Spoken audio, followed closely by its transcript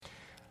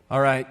All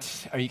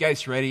right, are you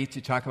guys ready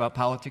to talk about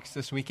politics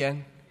this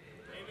weekend?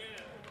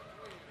 Amen.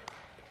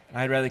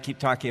 I'd rather keep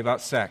talking about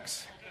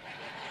sex.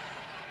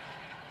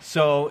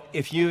 So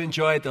if you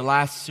enjoyed the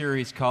last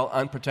series called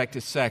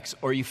Unprotected Sex,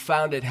 or you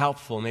found it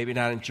helpful, maybe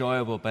not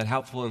enjoyable, but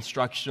helpful,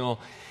 instructional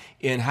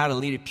in how to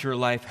lead a pure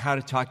life, how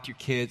to talk to your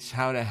kids,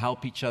 how to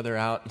help each other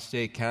out and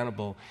stay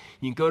accountable,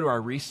 you can go to our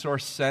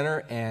resource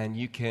center and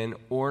you can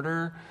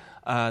order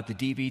the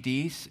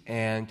DVDs,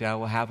 and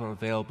we'll have them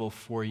available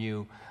for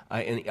you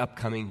in the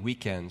upcoming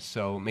weekends.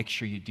 So make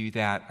sure you do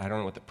that. I don't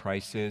know what the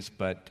price is,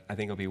 but I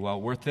think it'll be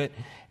well worth it.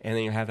 And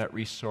then you'll have that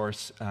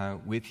resource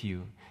with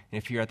you.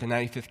 And if you're at the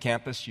 95th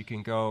campus, you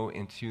can go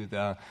into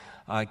the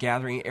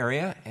gathering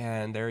area,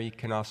 and there you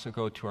can also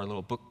go to our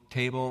little book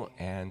table,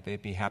 and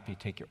they'd be happy to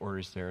take your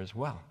orders there as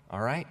well.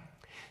 All right?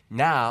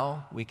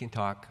 Now we can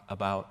talk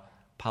about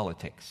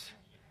politics.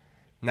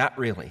 Not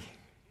really.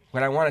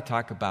 What I want to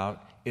talk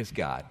about is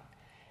God.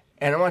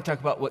 And I want to talk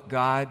about what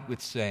God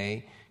would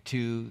say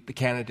to the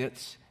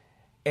candidates,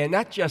 and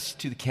not just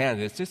to the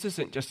candidates. This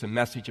isn't just a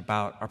message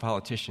about our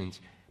politicians,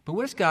 but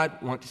what does God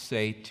want to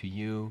say to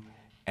you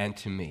and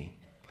to me?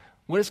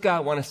 What does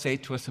God want to say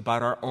to us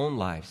about our own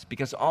lives?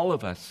 Because all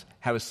of us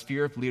have a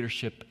sphere of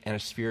leadership and a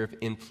sphere of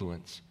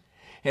influence.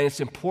 And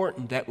it's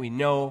important that we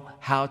know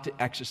how to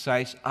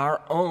exercise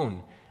our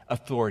own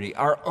authority,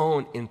 our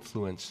own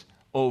influence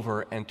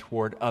over and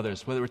toward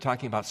others, whether we're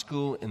talking about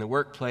school, in the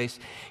workplace,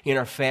 in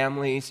our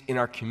families, in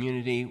our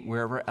community,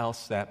 wherever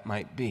else that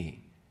might be.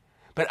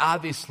 But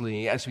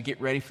obviously, as we get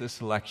ready for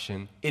this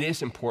election, it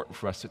is important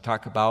for us to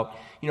talk about,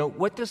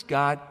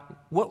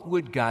 what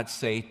would God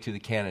say to the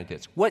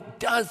candidates? What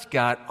does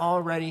God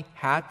already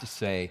have to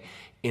say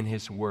in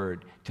His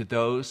Word to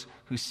those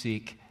who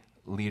seek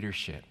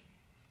leadership?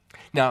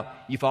 Now,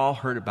 you've all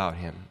heard about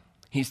him.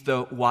 He's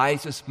the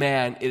wisest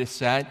man, it is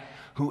said,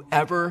 who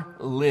ever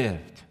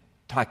lived.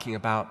 Talking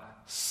about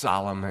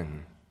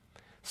Solomon.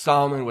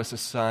 Solomon was the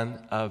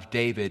son of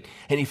David,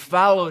 and he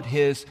followed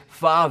his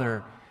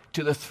father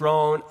to the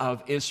throne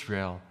of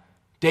Israel.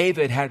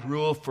 David had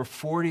ruled for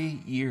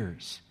 40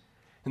 years.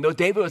 And though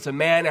David was a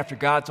man after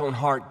God's own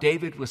heart,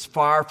 David was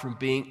far from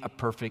being a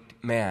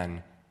perfect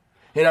man.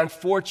 And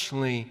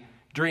unfortunately,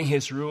 during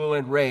his rule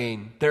and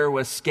reign, there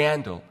was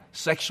scandal,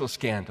 sexual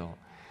scandal.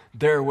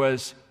 There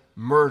was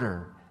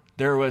murder.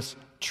 There was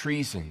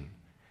treason.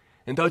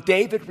 And though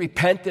David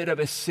repented of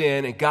his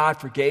sin and God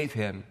forgave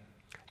him,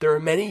 there were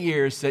many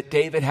years that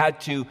David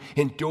had to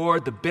endure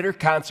the bitter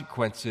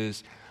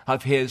consequences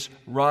of his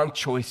wrong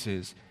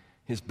choices,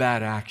 his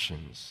bad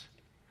actions.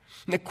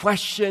 And the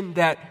question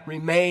that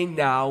remained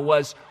now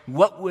was,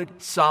 what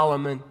would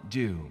Solomon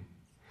do?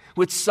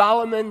 Would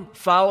Solomon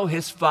follow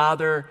his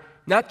father,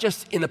 not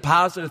just in the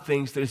positive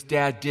things that his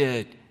dad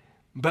did,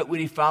 but would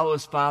he follow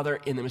his father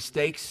in the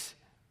mistakes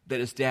that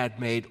his dad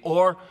made?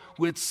 Or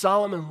would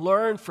Solomon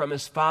learn from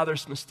his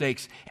father's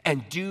mistakes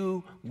and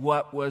do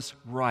what was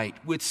right?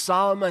 Would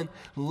Solomon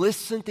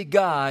listen to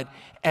God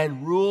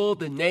and rule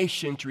the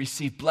nation to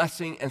receive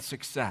blessing and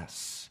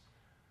success?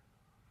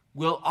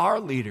 Will our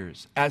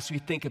leaders, as we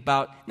think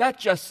about not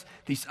just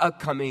the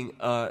upcoming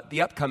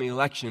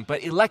election,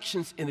 but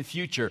elections in the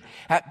future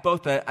at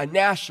both a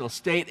national,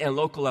 state, and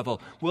local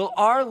level, will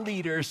our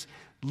leaders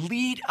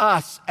lead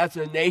us as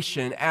a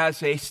nation,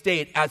 as a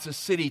state, as a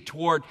city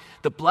toward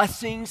the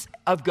blessings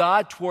of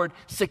God, toward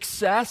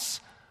success?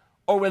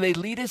 Or will they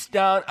lead us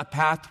down a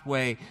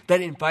pathway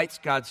that invites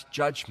God's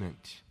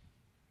judgment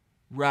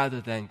rather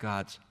than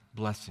God's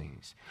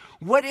blessings?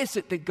 What is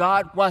it that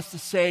God wants to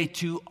say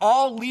to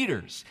all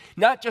leaders,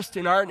 not just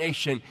in our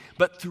nation,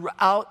 but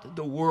throughout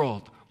the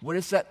world? What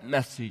is that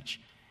message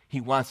He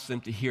wants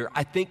them to hear?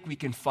 I think we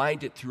can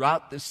find it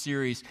throughout this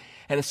series,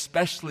 and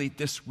especially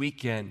this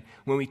weekend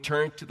when we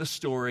turn to the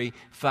story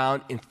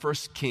found in 1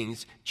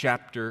 Kings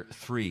chapter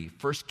 3.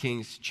 1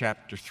 Kings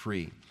chapter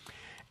 3.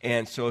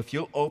 And so if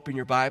you'll open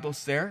your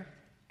Bibles there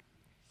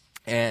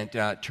and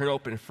turn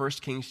open to 1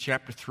 Kings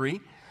chapter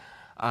 3.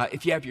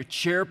 If you have your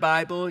chair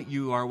Bible,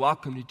 you are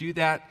welcome to do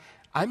that.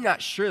 I'm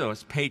not sure, though.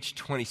 It's page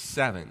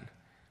 27.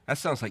 That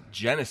sounds like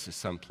Genesis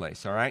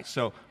someplace, all right?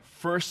 So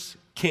 1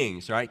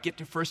 Kings, all right? Get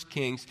to 1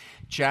 Kings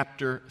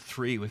chapter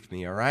 3 with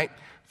me, all right?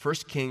 1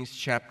 Kings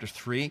chapter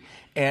 3.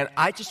 And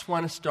I just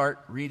want to start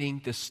reading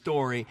this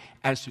story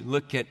as we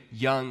look at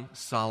young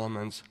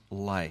Solomon's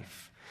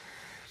life.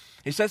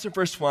 It says in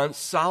verse 1,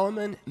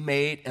 Solomon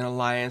made an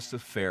alliance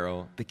with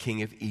Pharaoh, the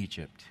king of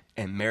Egypt,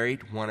 and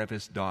married one of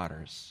his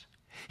daughters.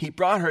 He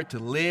brought her to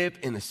live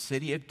in the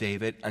city of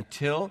David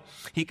until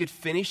he could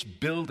finish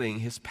building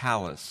his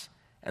palace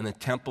and the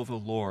temple of the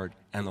Lord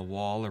and the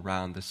wall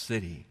around the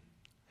city.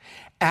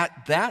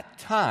 At that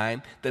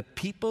time, the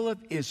people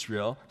of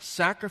Israel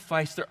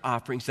sacrificed their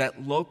offerings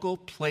at local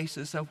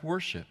places of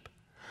worship,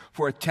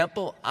 for a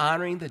temple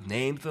honoring the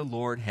name of the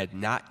Lord had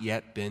not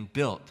yet been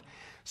built.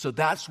 So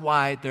that's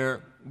why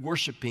they're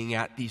worshiping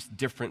at these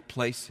different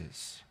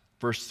places.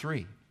 Verse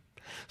 3,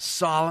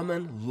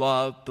 Solomon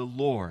loved the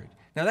Lord.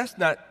 Now, that's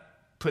not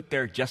put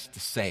there just to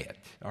say it,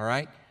 all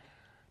right?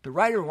 The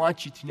writer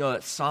wants you to know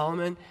that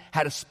Solomon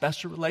had a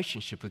special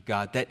relationship with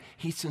God, that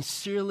he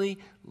sincerely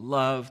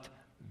loved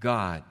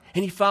God.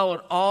 And he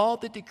followed all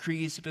the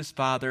decrees of his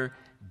father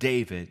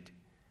David,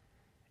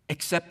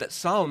 except that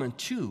Solomon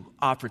too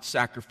offered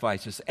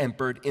sacrifices and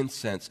burned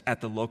incense at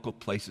the local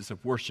places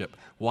of worship.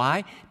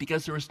 Why?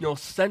 Because there was no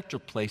central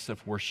place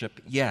of worship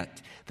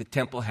yet. The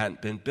temple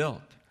hadn't been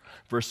built.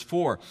 Verse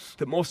 4,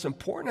 the most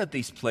important of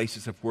these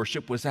places of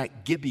worship was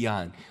at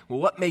Gibeon. Well,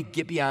 what made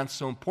Gibeon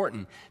so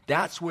important?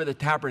 That's where the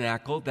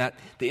tabernacle that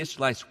the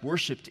Israelites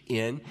worshiped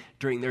in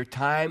during their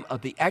time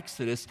of the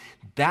Exodus,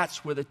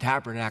 that's where the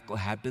tabernacle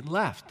had been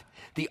left.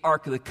 The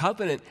Ark of the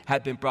Covenant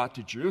had been brought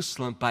to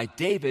Jerusalem by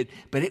David,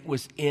 but it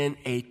was in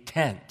a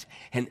tent.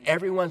 And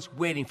everyone's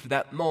waiting for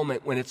that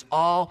moment when it's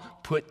all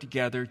put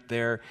together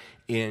there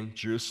in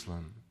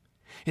Jerusalem.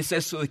 It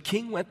says, so the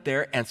king went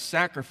there and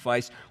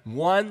sacrificed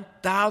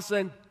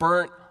 1,000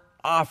 burnt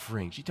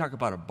offerings. You talk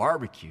about a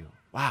barbecue.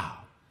 Wow.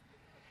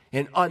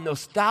 And on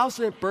those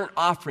 1,000 burnt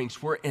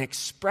offerings were an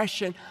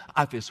expression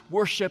of his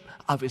worship,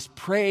 of his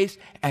praise,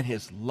 and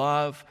his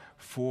love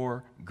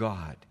for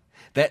God.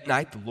 That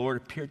night the Lord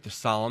appeared to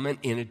Solomon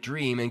in a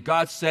dream, and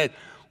God said,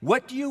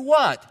 what do you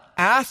want?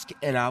 Ask,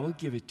 and I will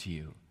give it to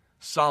you.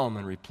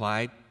 Solomon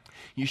replied,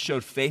 you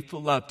showed faithful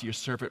love to your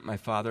servant, my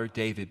father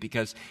David,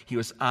 because he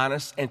was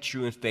honest and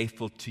true and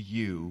faithful to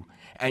you.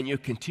 And you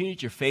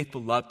continued your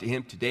faithful love to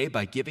him today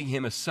by giving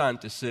him a son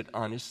to sit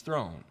on his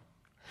throne.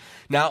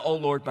 Now, O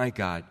Lord my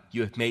God,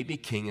 you have made me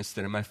king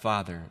instead of my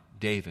father,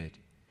 David.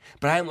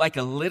 But I am like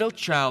a little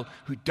child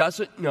who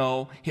doesn't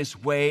know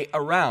his way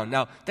around.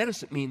 Now, that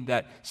doesn't mean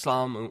that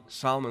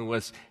Solomon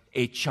was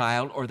a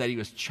child or that he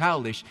was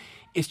childish.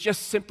 It's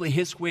just simply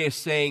his way of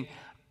saying,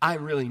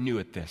 I'm really new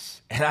at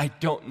this, and I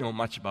don't know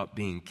much about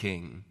being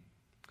king.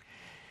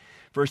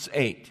 Verse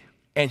 8,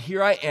 and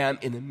here I am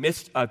in the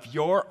midst of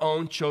your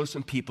own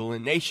chosen people, a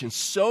nation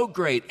so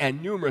great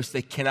and numerous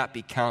they cannot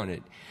be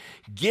counted.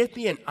 Give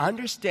me an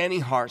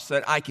understanding heart so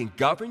that I can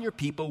govern your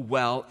people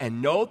well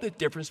and know the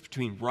difference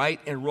between right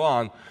and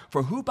wrong,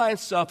 for who by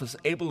himself is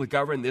able to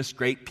govern this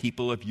great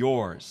people of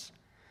yours?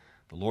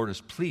 The Lord was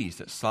pleased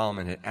that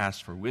Solomon had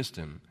asked for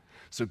wisdom.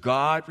 So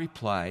God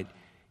replied,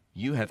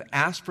 you have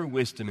asked for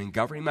wisdom in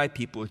governing my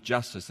people with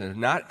justice and have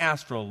not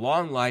asked for a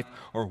long life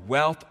or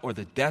wealth or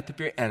the death of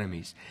your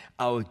enemies.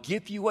 I will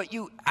give you what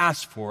you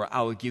asked for.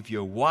 I will give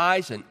you a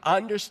wise and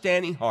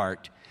understanding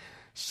heart,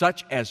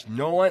 such as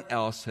no one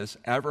else has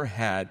ever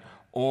had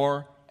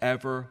or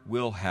ever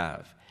will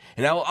have.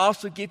 And I will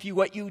also give you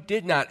what you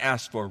did not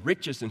ask for,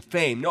 riches and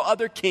fame. No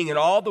other king in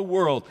all the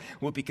world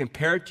will be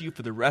compared to you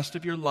for the rest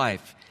of your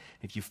life.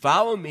 If you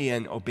follow me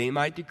and obey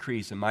my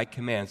decrees and my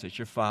commands as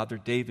your father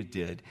David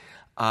did,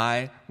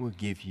 I will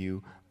give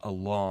you a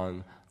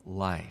long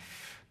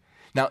life.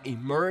 Now,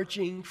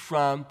 emerging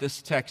from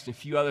this text and a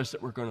few others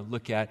that we're going to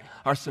look at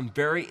are some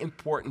very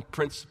important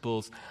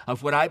principles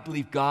of what I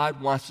believe God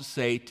wants to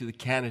say to the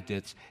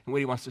candidates and what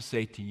he wants to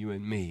say to you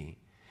and me.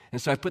 And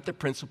so I put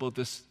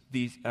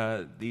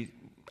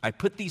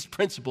these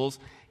principles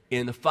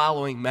in the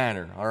following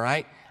manner, all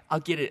right?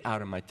 I'll get it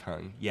out of my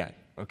tongue yet,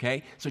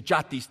 okay? So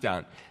jot these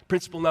down.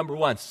 Principle number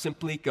 1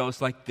 simply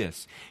goes like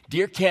this.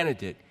 Dear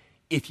candidate,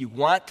 if you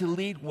want to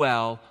lead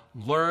well,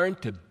 learn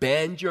to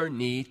bend your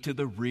knee to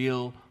the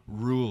real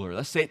ruler.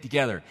 Let's say it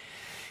together.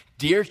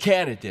 Dear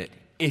candidate,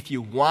 if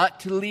you want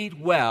to lead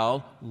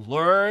well,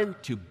 learn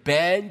to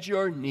bend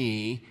your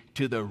knee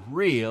to the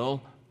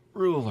real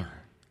ruler.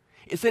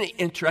 Isn't it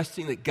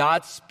interesting that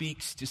God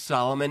speaks to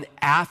Solomon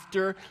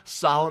after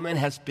Solomon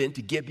has been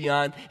to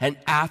Gibeon and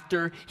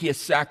after he has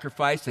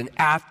sacrificed and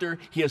after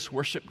he has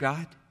worshiped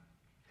God?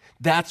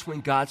 That's when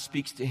God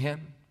speaks to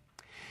him.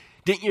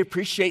 Didn't you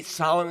appreciate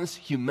Solomon's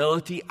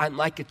humility? I'm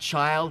like a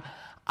child.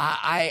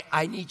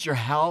 I need your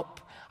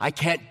help. I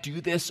can't do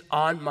this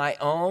on my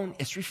own.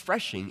 It's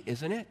refreshing,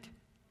 isn't it?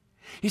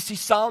 You see,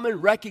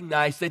 Solomon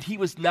recognized that he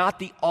was not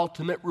the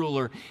ultimate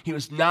ruler. He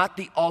was not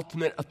the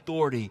ultimate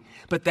authority,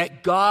 but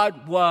that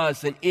God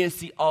was and is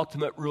the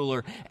ultimate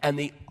ruler and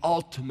the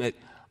ultimate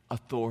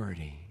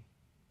authority.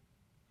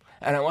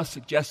 And I want to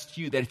suggest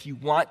to you that if you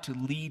want to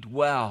lead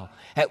well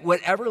at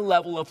whatever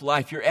level of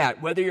life you're at,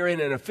 whether you're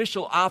in an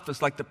official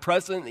office like the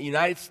President of the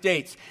United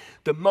States,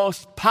 the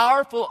most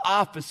powerful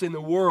office in the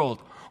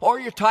world,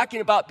 or you're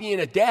talking about being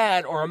a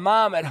dad or a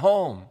mom at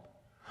home,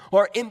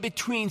 or in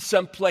between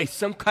someplace,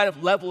 some kind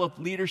of level of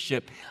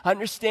leadership,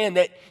 understand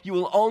that you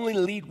will only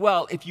lead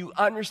well if you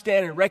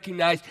understand and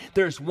recognize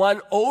there's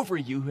one over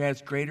you who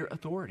has greater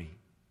authority.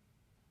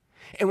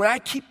 And when I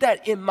keep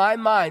that in my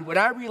mind, when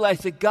I realize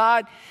that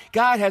God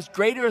has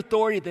greater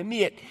authority than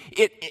me,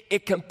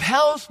 it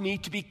compels me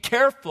to be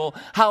careful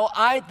how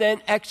I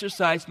then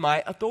exercise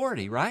my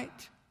authority, right?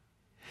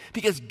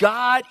 Because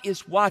God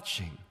is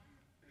watching.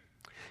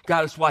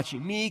 God is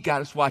watching me.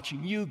 God is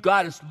watching you.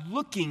 God is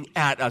looking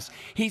at us.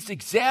 He's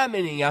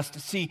examining us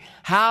to see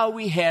how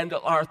we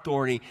handle our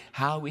authority,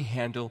 how we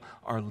handle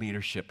our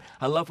leadership.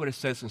 I love what it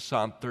says in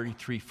Psalm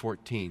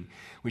 33:14.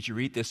 Would you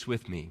read this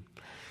with me?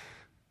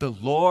 The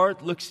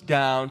Lord looks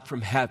down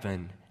from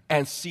heaven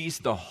and sees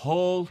the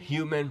whole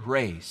human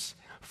race.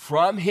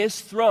 From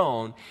his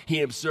throne,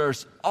 he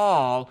observes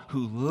all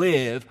who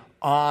live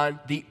on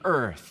the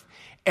earth.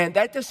 And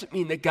that doesn't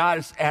mean that God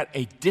is at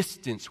a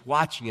distance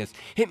watching us.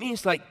 It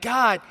means like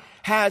God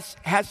has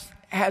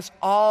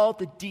all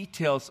the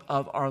details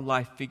of our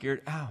life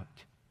figured out.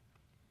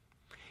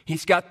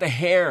 He's got the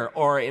hair,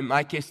 or in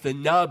my case, the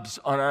nubs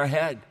on our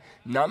head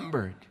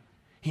numbered.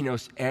 He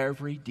knows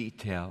every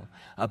detail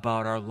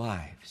about our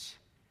lives.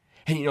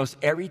 And he knows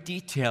every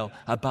detail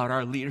about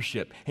our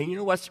leadership. And you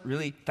know what's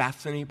really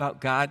fascinating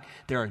about God?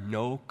 There are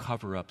no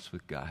cover-ups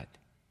with God.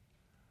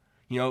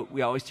 You know,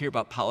 we always hear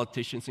about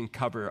politicians and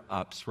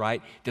cover-ups,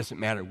 right? Doesn't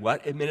matter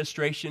what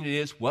administration it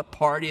is, what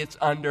party it's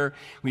under.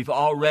 We've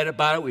all read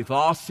about it. We've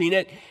all seen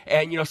it.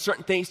 And, you know,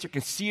 certain things are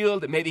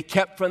concealed that may be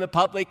kept from the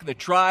public. They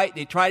try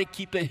to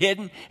keep it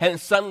hidden, and then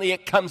suddenly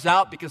it comes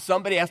out because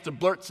somebody has to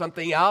blurt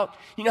something out.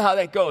 You know how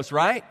that goes,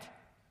 right?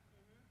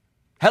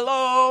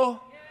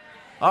 Hello?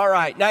 All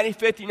right,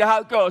 95th, you know how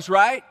it goes,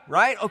 right?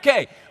 Right?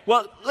 Okay.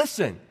 Well,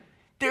 listen,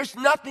 there's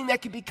nothing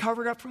that can be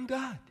covered up from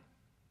God.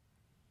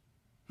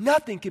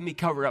 Nothing can be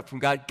covered up from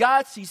God.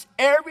 God sees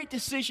every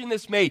decision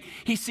that's made.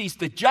 He sees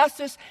the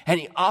justice, and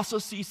he also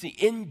sees the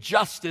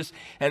injustice.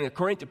 And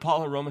according to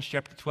Paul in Romans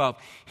chapter 12,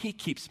 he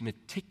keeps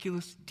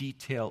meticulous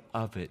detail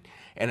of it.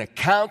 And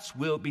accounts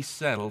will be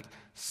settled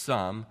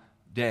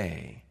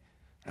someday.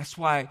 That's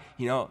why,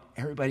 you know,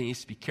 everybody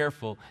needs to be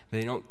careful that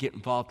they don't get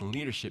involved in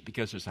leadership,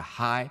 because there's a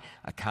high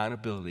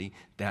accountability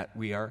that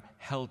we are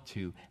held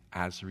to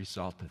as a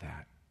result of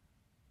that.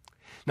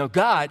 Now,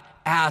 God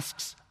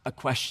asks a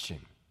question.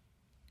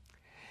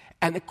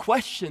 And the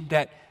question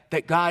that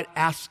God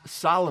asks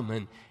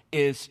Solomon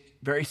is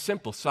very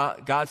simple.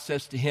 God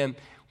says to him,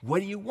 what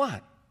do you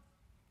want?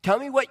 Tell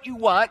me what you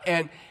want,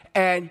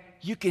 and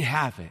you can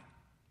have it.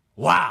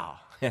 Wow.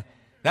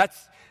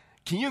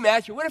 Can you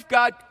imagine? What if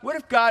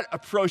God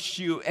approached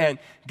you and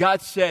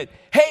God said,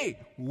 hey,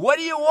 what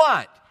do you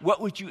want?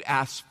 What would you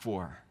ask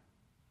for?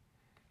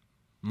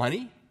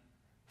 Money?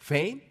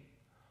 Fame?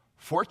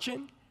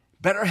 Fortune?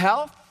 Better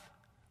health?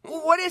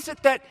 What is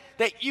it that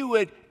you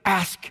would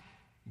ask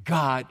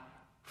God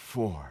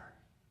for?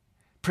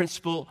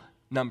 Principle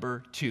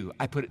number 2.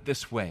 I put it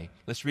this way.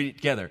 Let's read it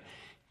together.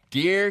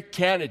 Dear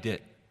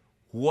candidate,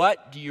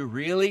 what do you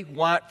really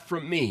want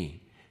from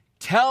me?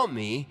 Tell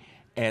me,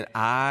 and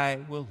I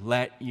will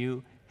let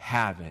you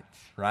have it.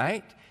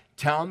 Right?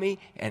 Tell me,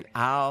 and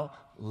I'll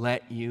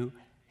let you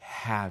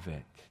have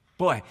it.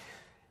 Boy,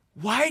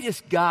 why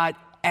does God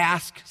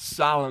ask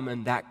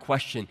Solomon that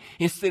question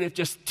instead of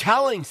just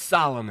telling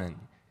Solomon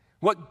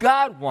what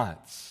God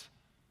wants?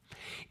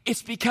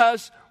 It's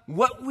because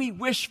what we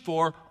wish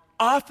for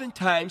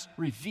oftentimes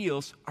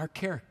reveals our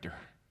character.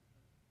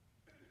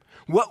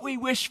 What we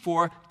wish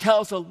for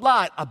tells a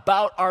lot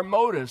about our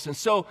motives. And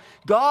so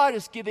God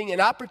is giving an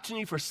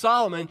opportunity for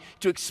Solomon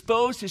to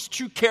expose his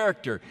true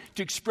character,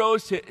 to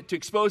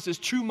expose his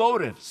true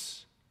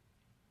motives.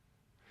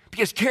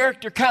 Because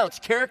character counts.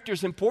 Character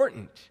is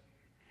important.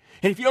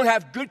 And if you don't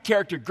have good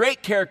character,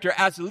 great character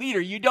as a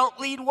leader, you don't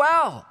lead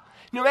well,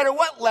 no matter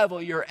what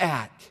level you're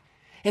at.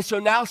 And so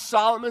now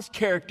Solomon's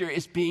character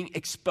is being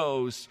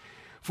exposed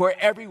for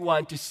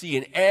everyone to see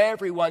and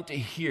everyone to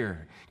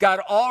hear. God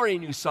already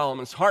knew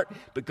Solomon's heart,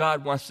 but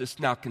God wants this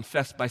now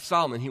confessed by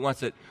Solomon. He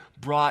wants it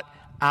brought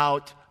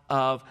out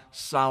of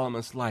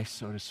Solomon's life,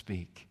 so to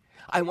speak.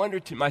 I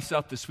wondered to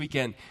myself this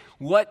weekend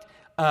what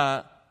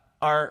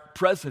our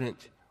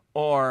president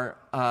or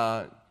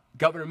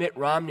Governor Mitt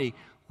Romney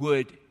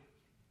would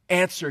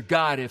answer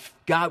God if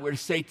God were to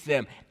say to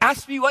them,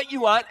 ask me what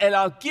you want and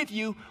I'll give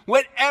you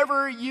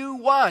whatever you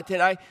want.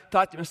 And I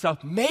thought to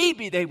myself,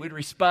 maybe they would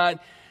respond,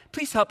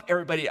 please help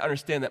everybody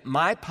understand that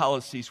my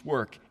policies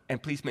work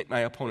and please make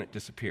my opponent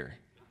disappear.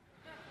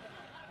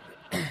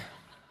 Now,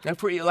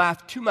 before you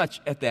laugh too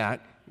much at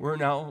that, we're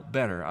now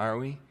better, are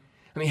we?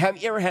 I mean,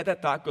 have you ever had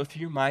that thought go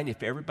through your mind?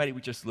 If everybody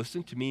would just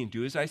listen to me and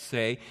do as I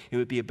say, it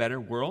would be a better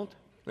world?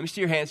 Let me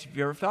see your hands if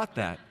you ever thought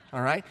that,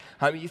 all right?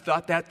 How many of you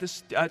thought that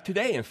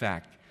today, in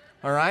fact?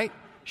 All right?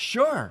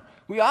 Sure.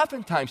 We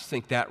oftentimes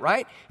think that,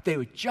 right? If they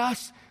would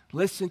just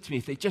listen to me,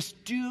 if they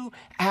just do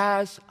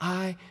as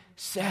I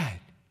said.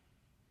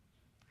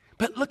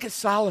 But look at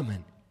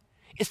Solomon.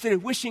 Instead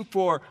of wishing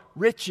for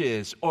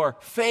riches or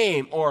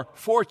fame or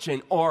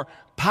fortune or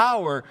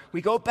power, we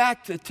go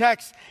back to the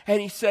text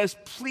and he says,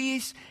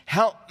 please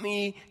help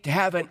me to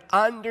have an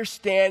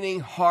understanding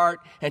heart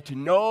and to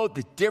know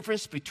the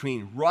difference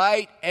between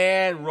right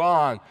and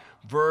wrong.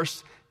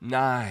 Verse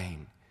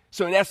 9.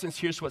 So in essence,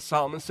 here's what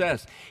Solomon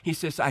says. He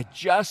says, I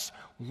just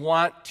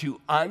want to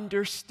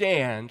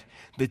understand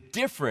the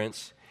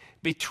difference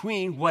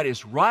between what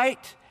is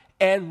right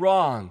and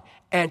wrong,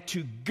 and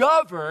to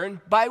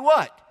govern by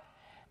what?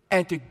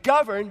 And to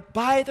govern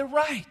by the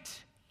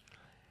right.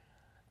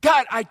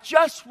 God, I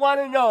just want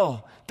to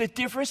know the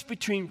difference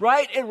between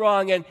right and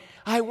wrong, and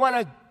I want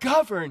to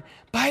govern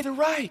by the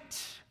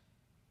right.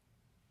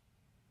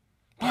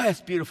 Boy,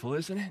 that's beautiful,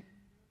 isn't it?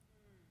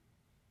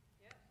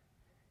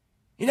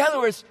 In other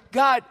words,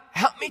 God,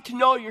 help me to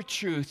know your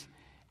truth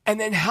And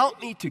then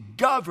help me to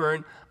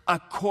govern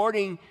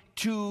according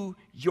to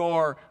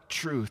your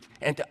truth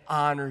and to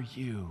honor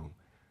you.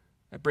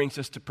 That brings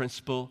us to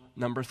principle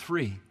number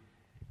 3.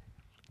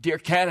 Dear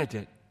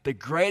candidate, the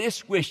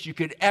greatest wish you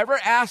could ever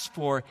ask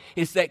for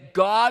is that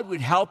God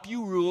would help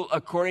you rule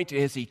according to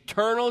his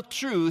eternal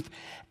truth,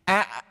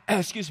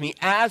 as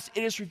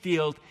it is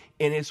revealed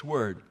in his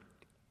word.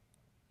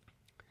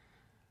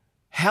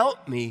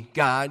 Help me,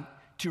 God,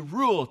 to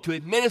rule, to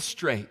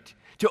administrate,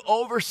 to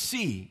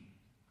oversee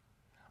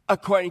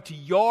according to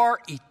your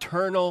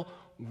eternal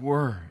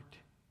word.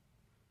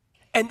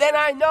 And then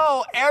I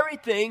know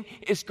everything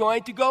is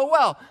going to go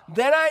well.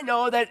 Then I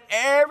know that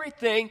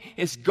everything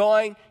is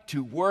going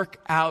to work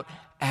out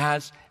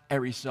as a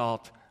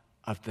result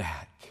of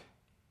that.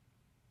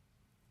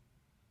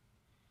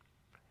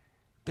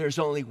 There's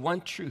only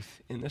one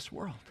truth in this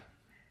world.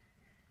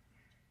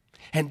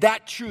 And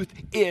that truth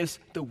is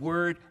the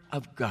Word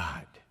of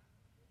God.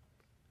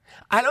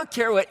 I don't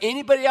care what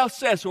anybody else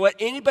says or what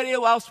anybody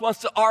else wants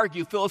to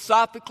argue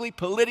philosophically,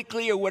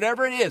 politically, or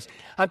whatever it is.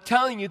 I'm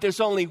telling you, there's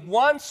only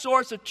one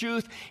source of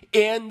truth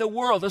in the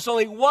world. There's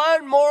only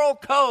one moral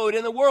code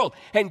in the world,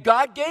 and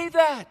God gave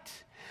that.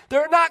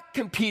 There are not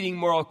competing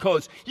moral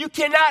codes. You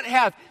cannot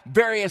have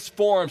various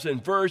forms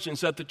and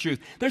versions of the truth.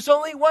 There's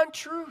only one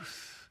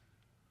truth.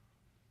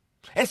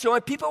 And so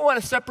when people want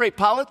to separate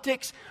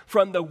politics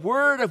from the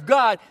Word of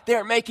God, they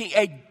are making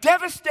a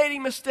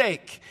devastating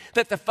mistake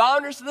that the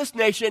founders of this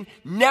nation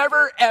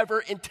never, ever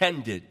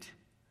intended.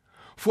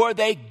 For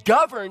they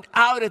governed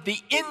out of the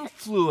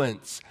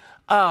influence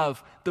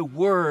of the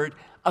Word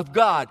of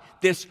God,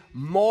 this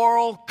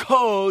moral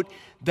code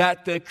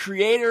that the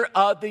Creator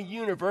of the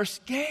universe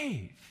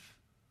gave.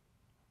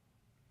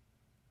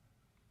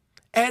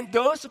 And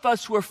those of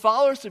us who are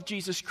followers of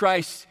Jesus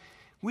Christ,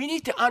 we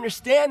need to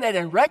understand that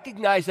and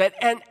recognize that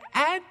and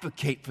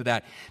advocate for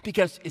that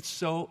because it's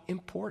so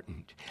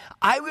important.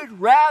 I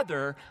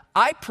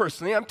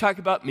personally, I'm talking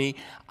about me,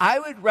 I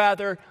would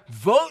rather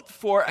vote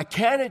for a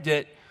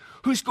candidate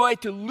who's going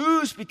to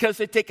lose because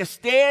they take a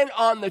stand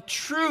on the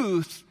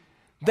truth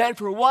than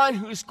for one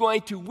who's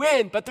going to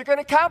win, but they're going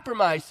to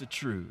compromise the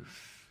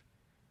truth.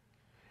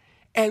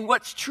 And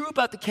what's true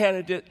about the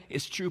candidate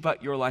is true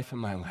about your life and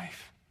my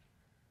life.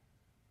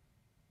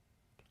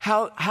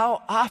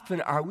 How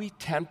often are we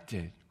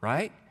tempted,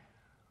 right?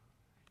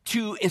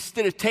 To,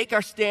 instead of take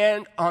our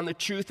stand on the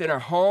truth in our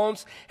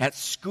homes, at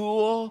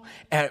school,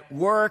 at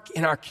work,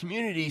 in our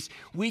communities,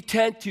 we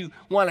tend to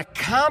want to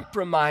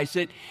compromise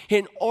it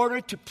in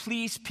order to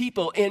please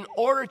people, in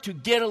order to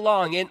get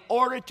along, in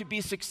order to be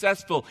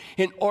successful,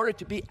 in order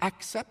to be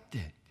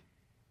accepted.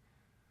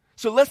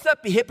 So let's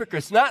not be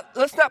hypocrites.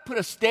 Let's not put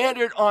a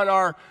standard on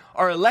our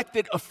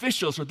elected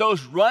officials or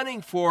those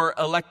running for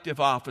elective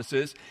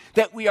offices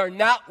that we are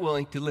not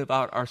willing to live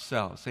out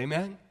ourselves.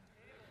 Amen?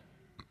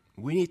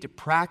 We need to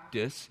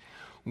practice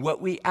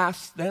what we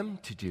ask them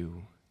to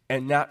do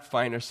and not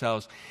find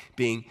ourselves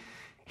being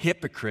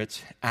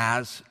hypocrites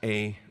as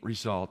a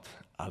result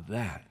of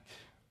that.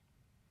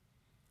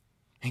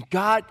 And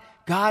God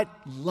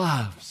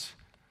loves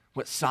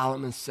what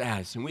Solomon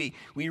says. And we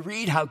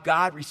read how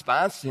God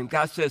responds to him.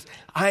 God says,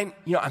 I'm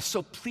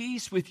so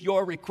pleased with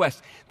your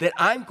request that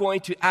I'm going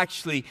to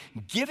actually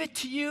give it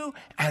to you.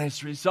 And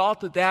as a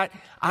result of that,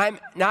 I'm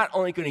not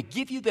only going to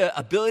give you the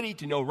ability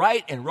to know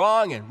right and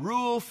wrong and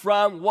rule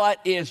from what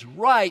is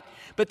right,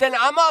 but then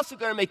I'm also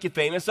going to make you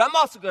famous. I'm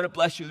also going to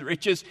bless you with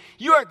riches.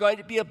 You are going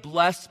to be a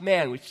blessed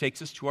man, which takes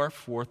us to our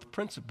 4th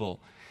principle.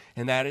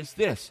 And that is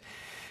this.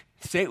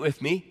 Say it with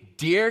me.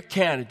 Dear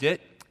candidate,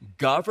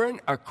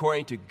 govern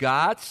according to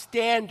God's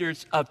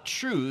standards of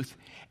truth,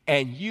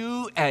 and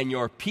you and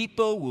your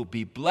people will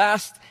be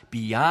blessed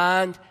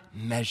beyond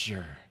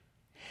measure.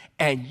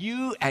 And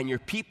you and your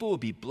people will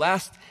be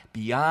blessed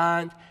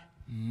beyond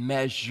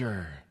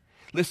measure.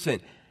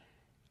 Listen,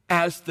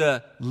 as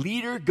the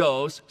leader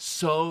goes,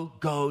 so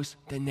goes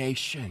the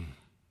nation.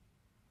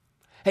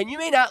 And you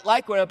may not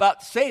like what I'm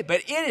about to say,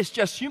 but it is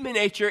just human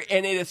nature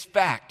and it is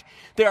fact.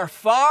 There are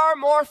far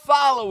more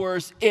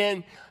followers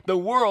in the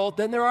world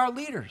than there are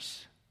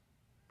leaders.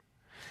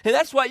 And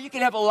that's why you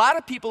can have a lot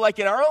of people like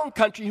in our own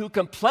country who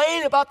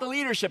complain about the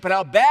leadership and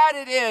how bad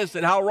it is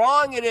and how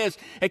wrong it is,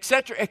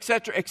 etc.,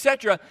 etc.,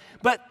 etc.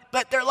 But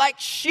they're like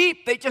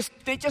sheep. They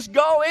just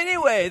go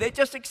anyway. They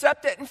just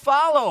accept it and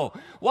follow.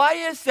 Why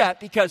is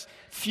that? Because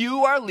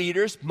few are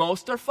leaders,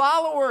 most are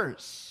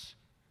followers.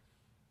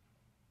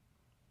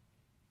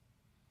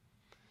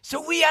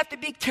 So we have to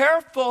be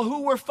careful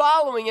who we're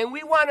following, and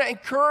we want to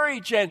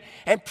encourage and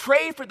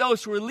pray for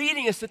those who are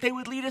leading us that they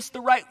would lead us the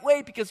right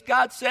way, because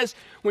God says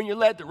when you're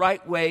led the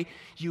right way,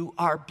 you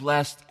are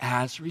blessed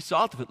as a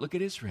result of it. Look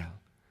at Israel.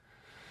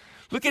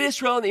 Look at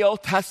Israel in the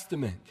Old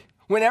Testament.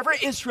 Whenever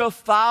Israel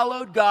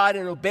followed God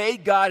and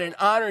obeyed God and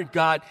honored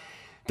God,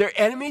 their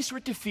enemies were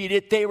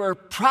defeated, they were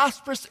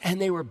prosperous, and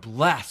they were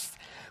blessed.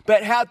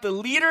 But had the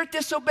leader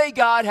disobey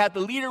God, had the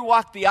leader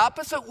walk the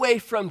opposite way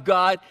from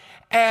God,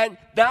 and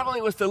not only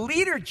was the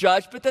leader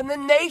judged, but then the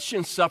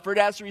nation suffered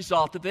as a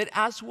result of it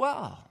as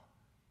well.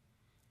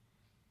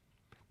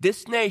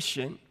 This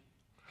nation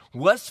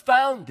was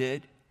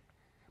founded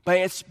by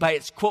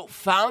its quote,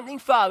 founding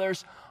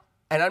fathers,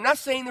 and I'm not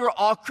saying they were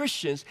all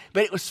Christians,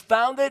 but it was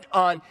founded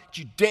on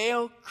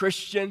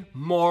Judeo-Christian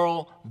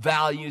moral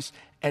values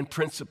and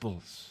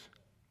principles.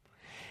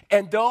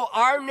 And though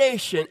our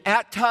nation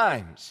at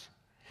times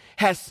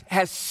has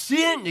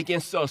sinned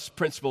against those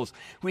principles,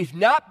 we've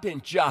not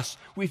been just,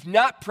 we've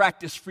not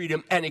practiced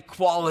freedom and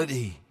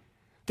equality.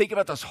 Think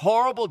about those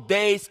horrible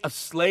days of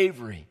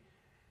slavery.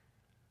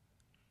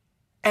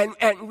 And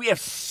we have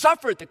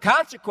suffered the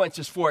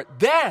consequences for it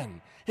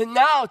then. And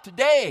now,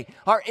 today,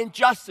 our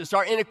injustice,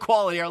 our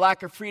inequality, our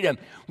lack of freedom.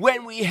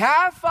 When we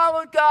have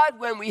followed God,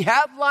 when we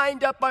have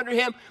lined up under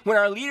Him, when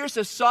our leaders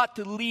have sought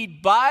to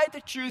lead by the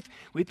truth,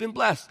 we've been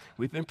blessed.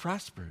 We've been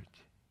prospered.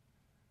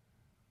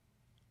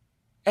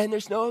 And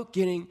there's no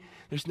getting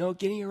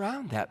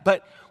around that.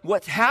 But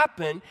what's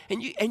happened,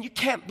 and you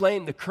can't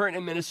blame the current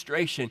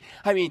administration.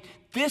 I mean,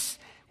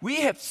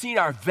 we have seen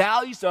our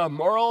values, our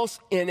morals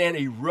in an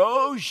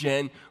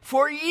erosion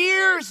for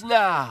years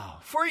now.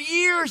 For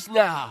years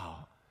now.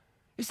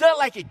 It's not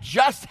like it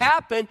just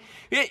happened.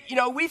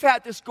 We've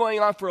had this going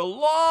on for a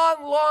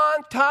long,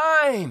 long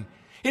time.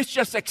 It's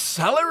just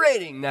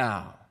accelerating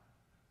now.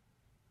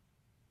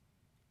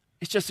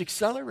 It's just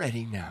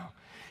accelerating now.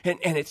 And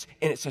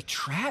it's a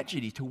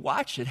tragedy to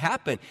watch it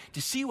happen,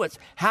 to see what's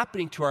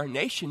happening to our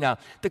nation now.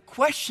 The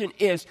question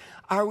is,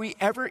 are we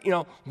ever,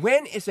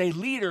 when is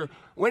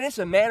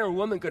a man or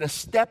woman going to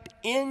step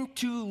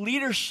into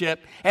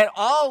leadership at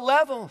all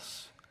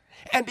levels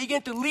and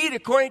begin to lead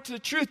according to the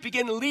truth,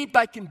 begin to lead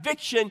by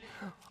conviction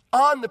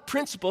on the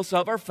principles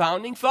of our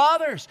founding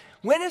fathers?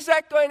 When is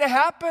that going to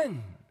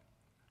happen?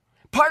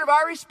 Part of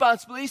our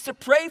responsibility is to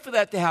pray for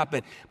that to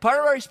happen. Part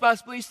of our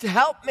responsibility is to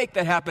help make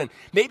that happen.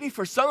 Maybe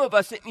for some of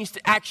us, it means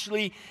to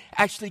actually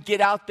get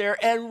out there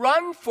and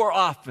run for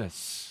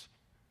office.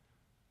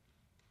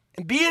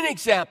 And be an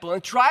example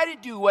and try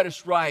to do what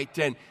is right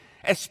and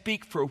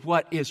speak for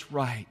what is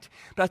right.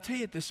 But I'll tell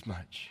you this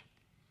much.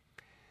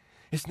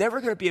 It's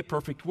never going to be a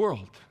perfect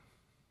world.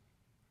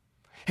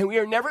 And we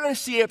are never going to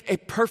see a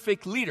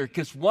perfect leader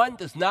because one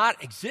does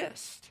not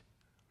exist.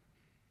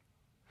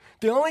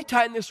 The only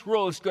time this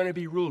world is going to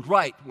be ruled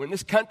right, when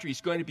this country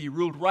is going to be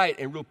ruled right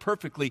and ruled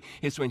perfectly,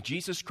 is when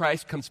Jesus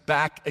Christ comes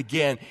back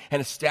again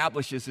and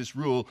establishes His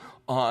rule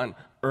on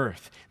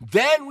earth.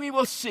 Then we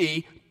will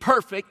see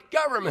perfect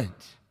government.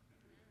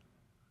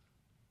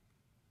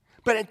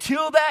 But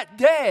until that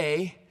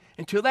day,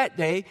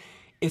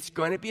 it's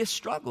going to be a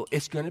struggle.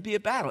 It's going to be a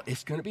battle.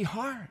 It's going to be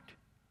hard.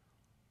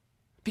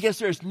 Because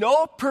there's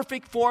no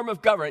perfect form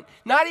of government.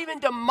 Not even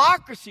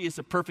democracy is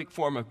a perfect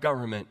form of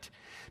government.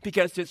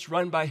 Because it's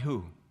run by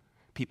who?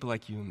 People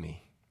like you and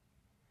me.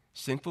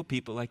 Sinful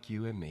people like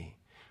you and me.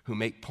 Who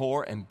make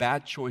poor and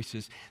bad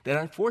choices that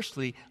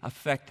unfortunately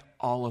affect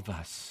all of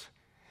us.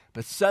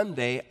 But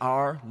someday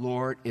our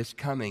Lord is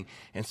coming.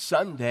 And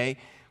someday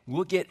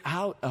we'll get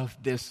out of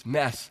this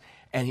mess.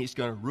 And He's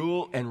going to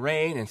rule and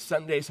reign. And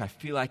some days I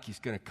feel like He's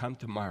going to come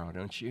tomorrow,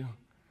 don't you?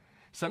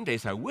 Some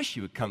days I wish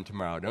He would come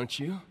tomorrow, don't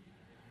you?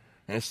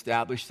 And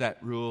establish that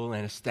rule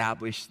and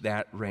establish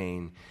that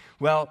reign.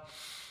 Well,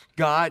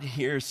 God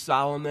hears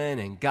Solomon,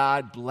 and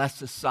God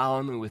blesses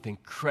Solomon with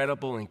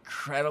incredible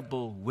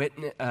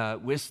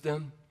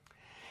wisdom.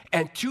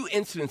 And two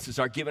incidences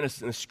are given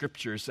us in the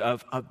scriptures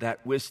of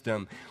that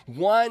wisdom.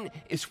 One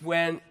is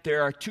when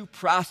there are two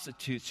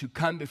prostitutes who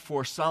come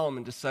before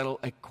Solomon to settle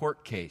a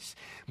court case.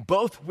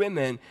 Both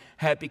women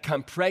had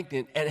become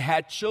pregnant and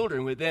had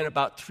children within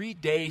about 3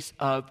 days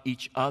of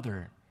each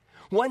other.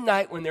 One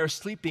night when they were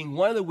sleeping,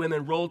 one of the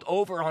women rolled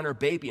over on her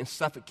baby and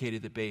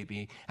suffocated the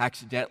baby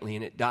accidentally,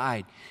 and it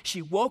died.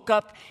 She woke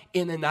up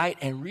in the night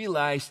and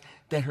realized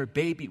that her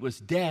baby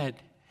was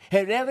dead.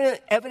 And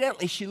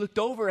evidently, she looked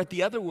over at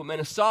the other woman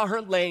and saw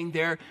her laying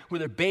there with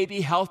her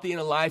baby healthy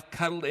and alive,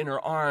 cuddled in her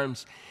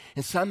arms.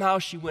 And somehow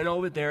she went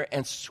over there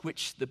and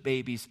switched the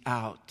babies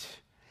out,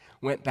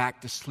 went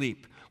back to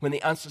sleep. When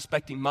the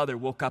unsuspecting mother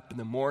woke up in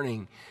the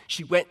morning,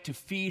 she went to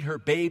feed her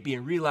baby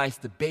and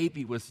realized the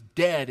baby was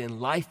dead and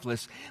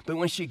lifeless. But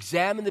when she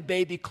examined the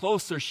baby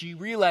closer, she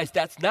realized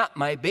that's not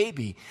my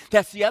baby.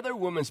 That's the other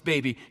woman's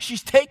baby.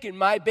 She's taken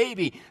my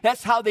baby.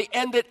 That's how they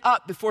ended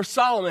up before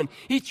Solomon,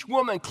 each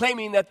woman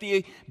claiming that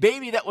the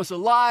baby that was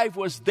alive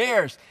was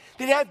theirs.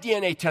 They didn't have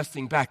DNA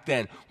testing back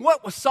then.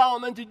 What was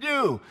Solomon to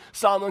do?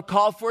 Solomon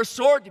called for a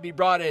sword to be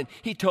brought in.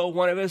 He told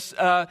one of his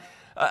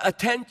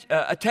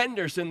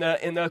attenders in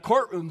the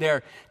courtroom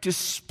there to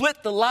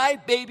split the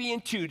live baby in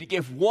two, to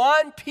give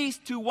one piece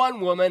to one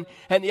woman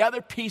and the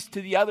other piece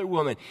to the other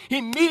woman.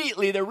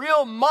 Immediately, the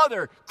real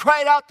mother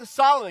cried out to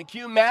Solomon. Can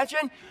you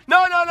imagine?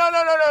 No,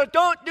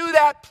 don't do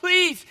that.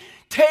 Please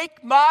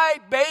take my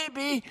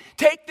baby,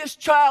 take this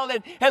child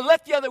and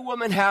let the other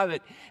woman have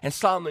it. And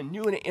Solomon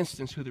knew in an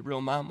instant who the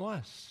real mom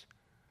was.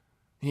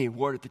 And he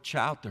awarded the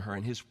child to her,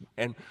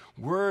 and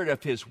word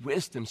of his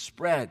wisdom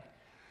spread.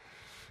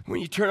 When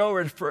you turn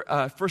over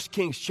to 1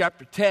 Kings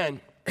chapter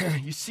 10,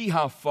 you see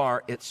how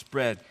far it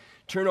spread.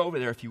 Turn over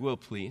there if you will,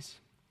 please.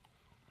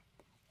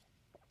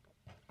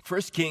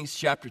 1 Kings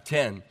chapter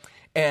 10.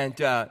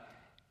 And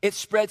it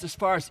spreads as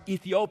far as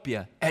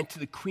Ethiopia and to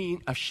the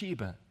Queen of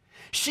Sheba.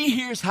 She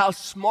hears how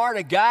smart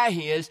a guy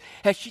he is,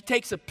 and she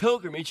takes a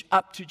pilgrimage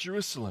up to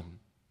Jerusalem.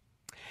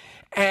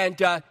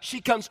 And she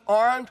comes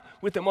armed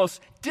with the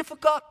most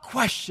difficult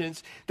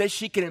questions that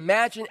she can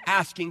imagine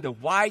asking the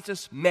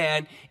wisest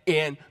man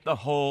in the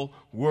whole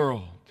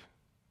world.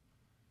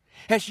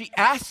 And she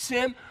asks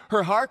him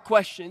her hard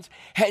questions,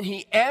 and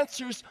he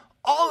answers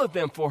all of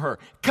them for her,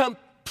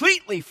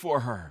 completely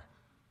for her.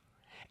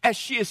 And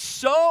she is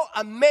so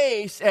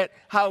amazed at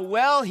how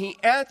well he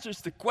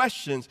answers the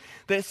questions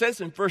that it says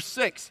in verse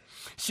 6,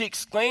 she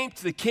exclaimed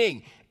to the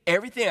king,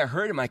 "Everything I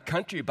heard in my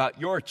country about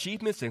your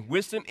achievements and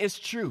wisdom is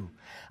true.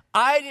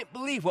 I didn't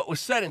believe what was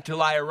said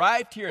until I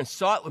arrived here and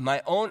saw it with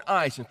my own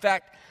eyes. In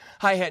fact,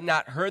 I had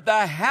not heard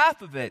the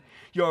half of it.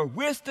 Your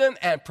wisdom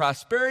and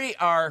prosperity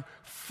are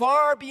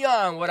far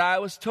beyond what I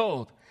was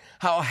told.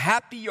 How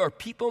happy your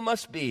people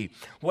must be.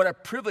 What a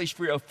privilege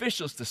for your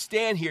officials to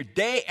stand here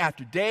day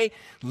after day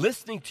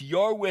listening to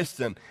your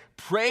wisdom.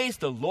 Praise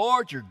the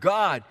Lord your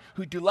God,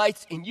 who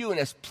delights in you and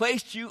has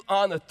placed you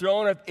on the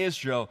throne of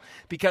Israel.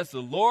 Because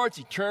the Lord's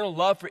eternal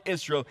love for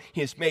Israel,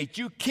 he has made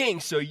you king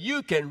so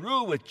you can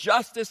rule with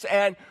justice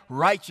and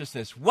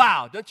righteousness."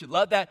 Wow, don't you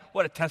love that?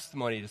 What a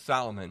testimony to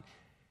Solomon.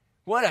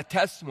 What a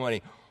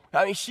testimony.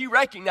 I mean, she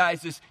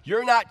recognizes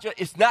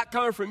it's not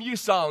coming from you,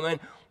 Solomon.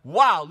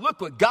 Wow,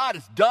 look what God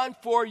has done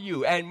for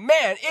you. And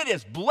man, it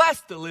is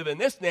blessed to live in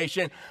this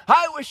nation.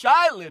 I wish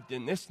I lived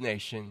in this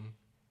nation.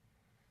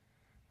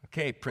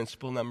 Okay,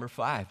 principle number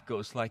 5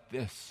 goes like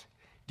this.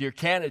 Dear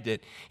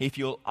candidate, if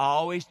you'll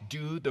always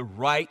do the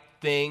right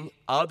thing,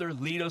 other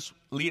leaders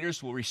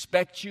will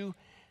respect you.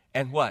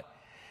 And what?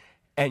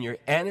 And your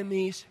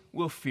enemies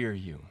will fear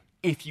you.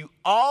 If you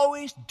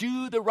always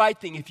do the right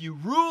thing, if you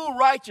rule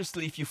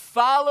righteously, if you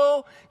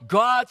follow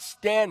God's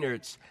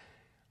standards,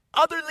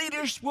 other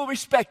leaders will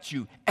respect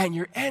you, and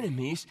your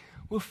enemies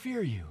will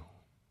fear you.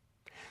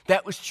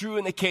 That was true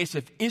in the case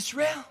of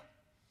Israel,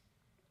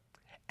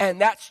 and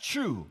that's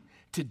true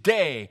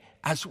today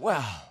as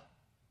well.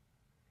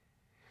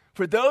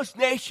 For those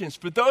nations,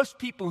 for those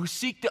people who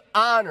seek to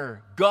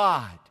honor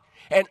God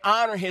and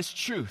honor his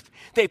truth,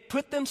 they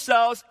put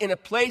themselves in a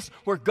place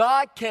where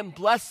God can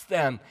bless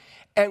them.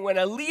 And when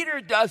a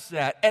leader does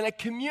that, and a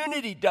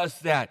community does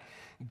that,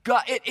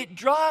 it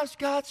draws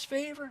God's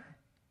favor.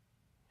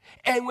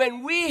 And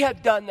when we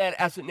have done that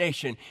as a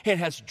nation, it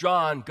has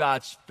drawn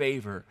God's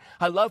favor.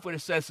 I love what it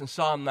says in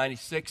Psalm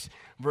 96,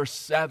 verse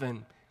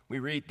 7. We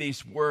read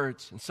these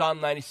words. In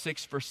Psalm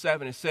 96, verse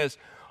 7, it says,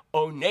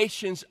 "O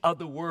nations of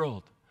the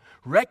world,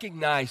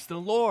 recognize the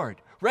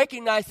Lord.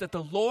 Recognize that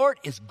the Lord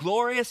is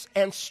glorious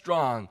and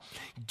strong.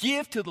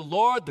 Give to the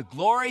Lord the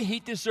glory he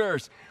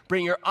deserves.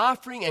 Bring your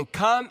offering and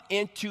come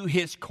into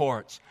his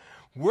courts.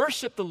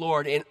 Worship the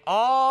Lord in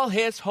all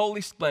his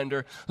holy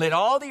splendor. Let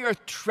all the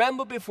earth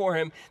tremble before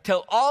him.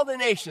 Tell all the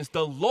nations,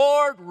 the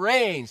Lord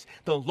reigns.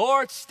 The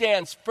Lord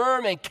stands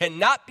firm and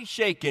cannot be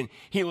shaken.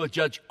 He will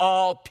judge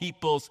all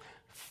peoples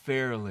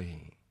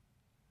fairly."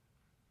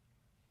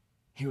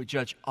 He will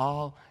judge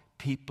all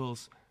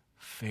peoples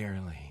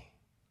fairly.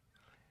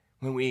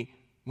 When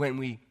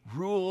we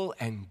rule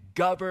and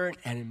govern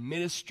and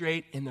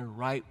administrate in the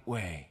right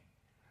way,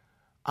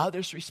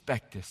 others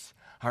respect us.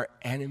 Our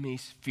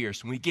enemies fear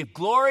us. When we give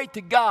glory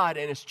to God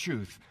and his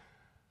truth,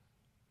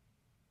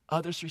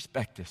 others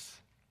respect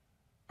us.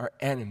 Our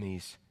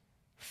enemies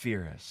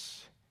fear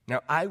us.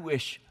 Now, I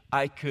wish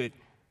I could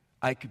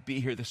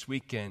be here this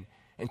weekend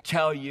and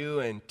tell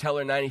you and tell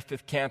our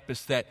 95th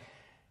campus that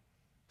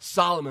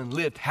Solomon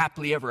lived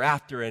happily ever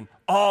after and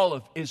all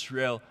of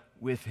Israel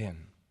with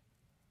him.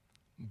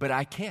 But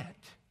I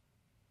can't.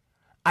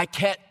 I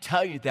can't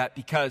tell you that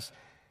because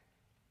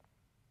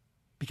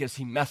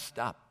he messed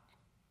up.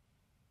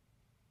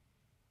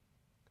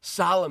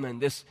 Solomon,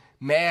 this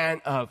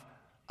man of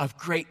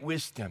great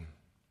wisdom,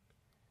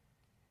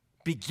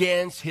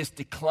 begins his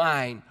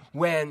decline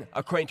when,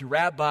 according to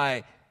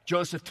Rabbi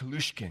Joseph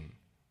Telushkin,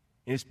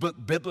 in his book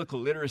Biblical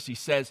Literacy,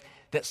 says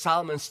that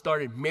Solomon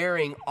started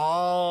marrying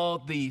all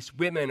these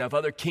women of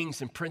other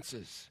kings and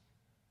princes.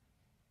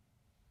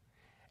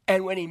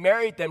 And when he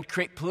married them to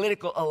create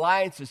political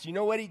alliances, you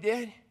know what he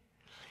did?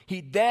 He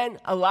then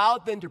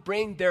allowed them to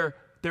bring their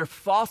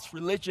false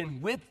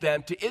religion with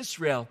them to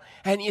Israel.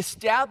 And he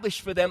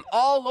established for them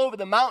all over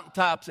the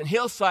mountaintops and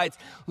hillsides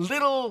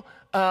little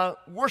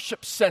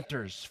worship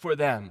centers for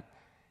them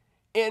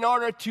in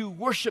order to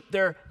worship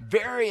their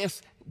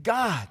various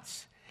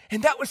gods.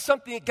 And that was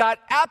something that God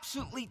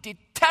absolutely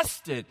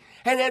detested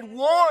and had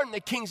warned the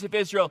kings of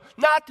Israel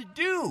not to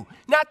do,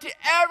 not to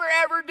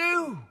ever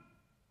do.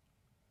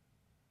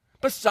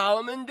 But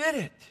Solomon did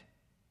it.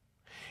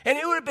 And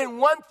it would have been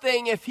one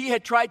thing if he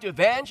had tried to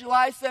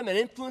evangelize them and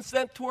influence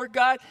them toward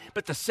God.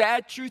 But the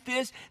sad truth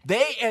is,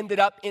 they ended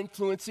up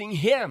influencing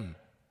him.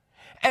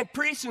 And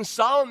pretty soon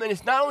Solomon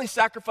is not only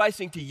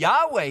sacrificing to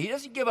Yahweh, he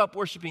doesn't give up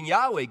worshiping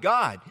Yahweh,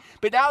 God,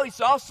 but now he's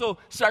also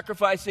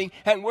sacrificing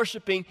and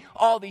worshiping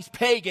all these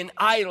pagan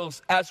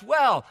idols as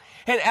well.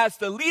 And as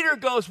the leader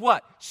goes,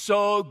 what?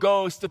 So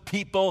goes the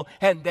people,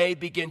 and they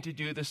begin to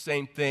do the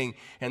same thing.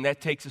 And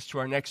that takes us to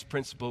our next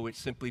principle, which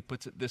simply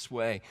puts it this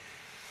way.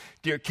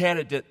 Dear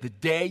candidate, the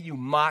day you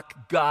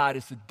mock God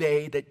is the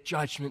day that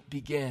judgment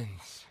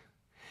begins.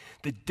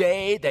 The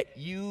day that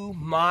you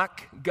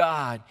mock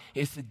God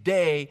is the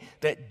day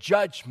that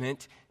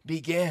judgment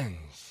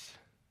begins.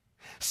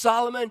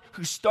 Solomon,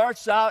 who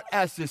starts out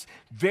as this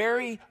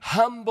very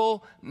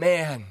humble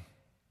man,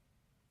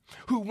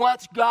 who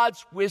wants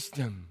God's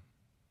wisdom,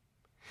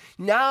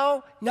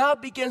 now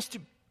begins to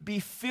be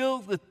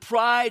filled with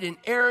pride and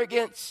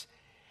arrogance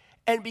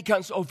and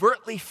becomes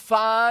overtly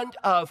fond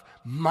of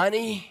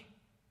money.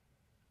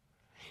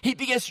 He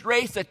begins to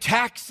raise the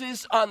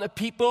taxes on the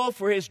people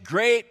for his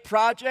great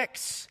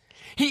projects.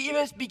 He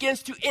even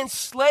begins to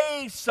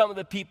enslave some of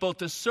the people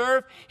to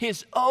serve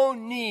his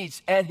own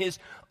needs and his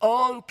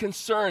own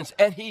concerns.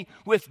 And he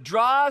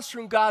withdraws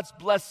from God's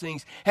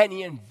blessings and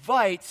he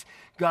invites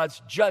God's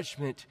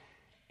judgment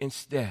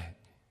instead.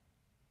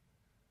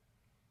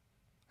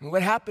 And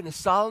what happened to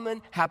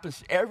Solomon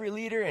happens to every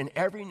leader in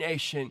every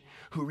nation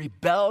who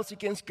rebels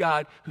against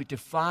God, who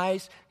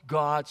defies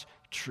God's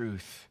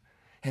truth.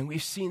 And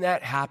we've seen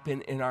that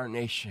happen in our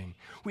nation.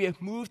 We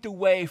have moved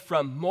away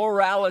from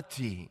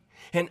morality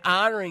and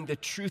honoring the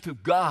truth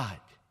of God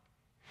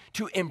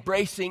to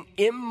embracing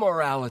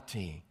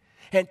immorality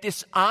and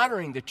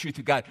dishonoring the truth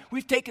of God.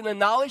 We've taken the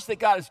knowledge that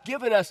God has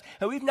given us,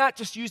 and we've not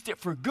just used it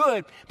for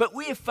good, but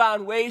we have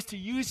found ways to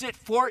use it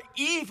for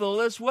evil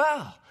as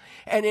well.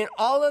 And in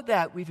all of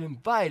that, we've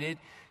invited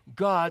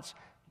God's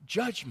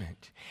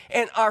judgment.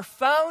 And our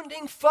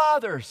founding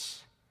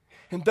fathers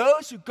and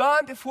those who've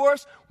gone before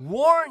us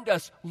warned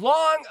us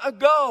long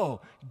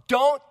ago,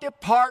 don't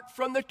depart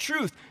from the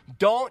truth.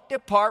 Don't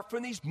depart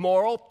from these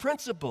moral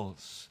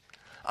principles.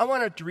 I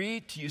wanted to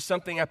read to you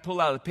something I pulled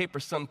out of the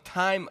paper some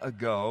time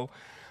ago.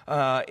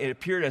 It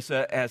appeared as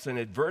an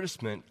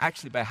advertisement,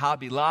 actually by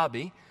Hobby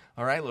Lobby.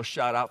 All right, a little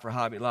shout out for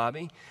Hobby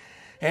Lobby.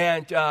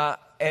 And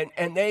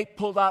they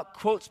pulled out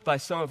quotes by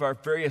some of our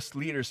various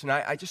leaders, and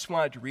I just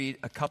wanted to read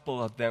a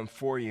couple of them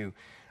for you.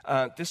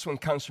 This one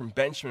comes from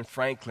Benjamin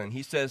Franklin.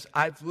 He says,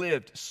 I've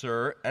lived,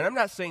 sir, and I'm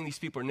not saying these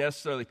people are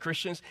necessarily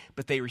Christians,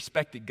 but they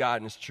respected God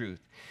and his truth.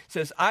 He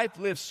says, I've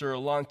lived, sir, a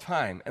long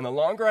time, and the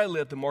longer I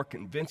live, the more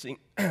convincing,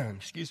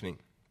 the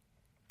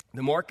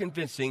more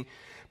convincing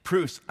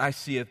proofs I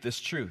see of this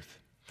truth,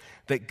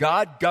 that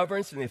God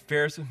governs in the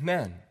affairs of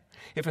men.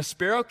 If a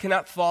sparrow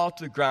cannot fall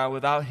to the ground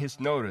without his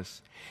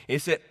notice,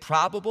 is it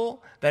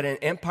probable that an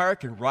empire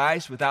can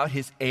rise without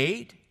his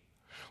aid?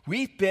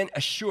 We've been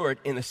assured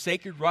in the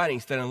sacred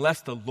writings that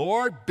unless the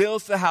Lord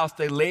builds the house,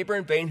 they labor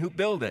in vain who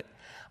build it.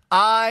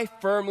 I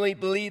firmly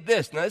believe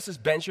this. Now, this is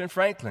Benjamin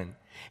Franklin.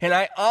 And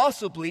I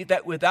also believe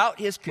that without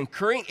his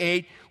concurring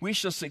aid, we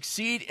shall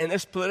succeed in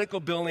this political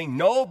building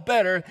no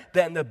better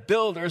than the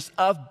builders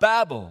of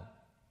Babel.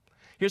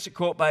 Here's a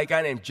quote by a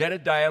guy named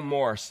Jedediah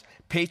Morse,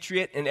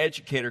 patriot and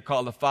educator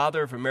called the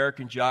father of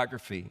American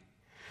geography.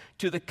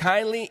 To the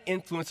kindly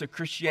influence of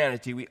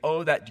Christianity, we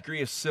owe that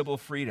degree of civil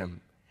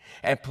freedom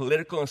and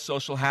political and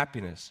social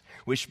happiness,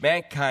 which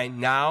mankind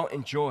now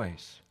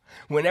enjoys.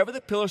 Whenever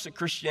the pillars of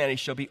Christianity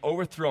shall be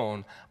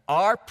overthrown,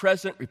 our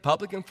present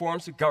Republican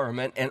forms of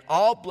government and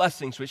all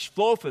blessings which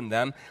flow from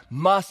them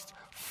must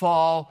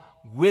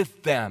fall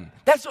with them.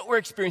 That's what we're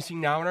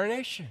experiencing now in our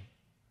nation.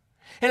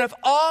 And of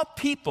all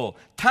people,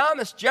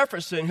 Thomas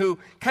Jefferson, who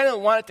kind of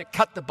wanted to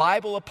cut the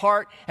Bible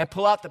apart and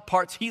pull out the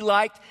parts he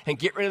liked and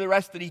get rid of the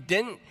rest that he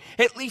didn't,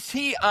 at least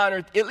he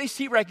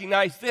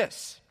recognized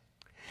this.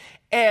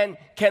 And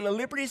can the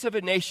liberties of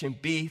a nation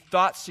be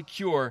thought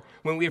secure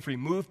when we have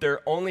removed their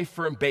only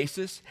firm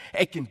basis,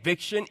 a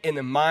conviction in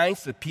the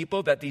minds of the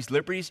people that these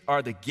liberties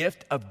are the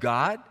gift of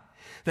God,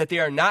 that they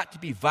are not to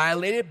be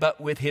violated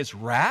but with his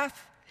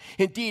wrath?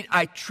 Indeed,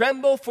 I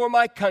tremble for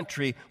my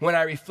country when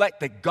I reflect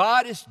that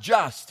God is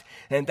just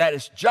and that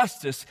his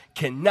justice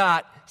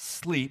cannot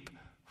sleep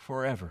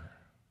forever.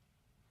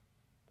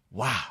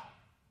 Wow,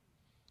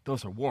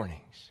 those are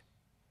warnings.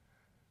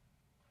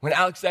 When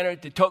Alexander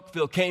de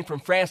Tocqueville came from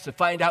France to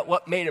find out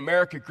what made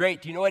America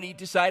great, do you know what he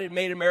decided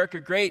made America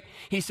great?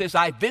 He says,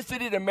 I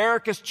visited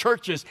America's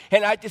churches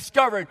and I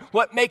discovered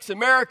what makes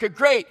America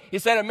great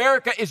is that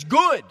America is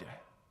good.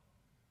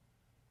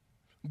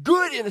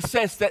 Good in the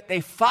sense that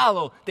they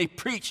follow, they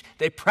preach,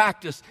 they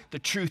practice the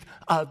truth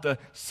of the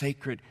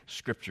sacred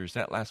scriptures.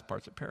 That last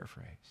part's a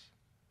paraphrase.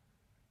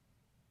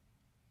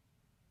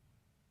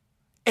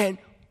 And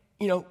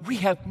we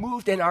have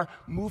moved and are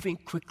moving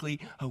quickly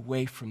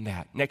away from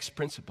that. Next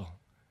principle.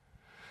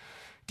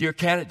 Dear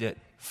candidate,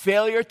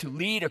 failure to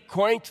lead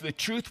according to the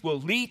truth will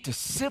lead to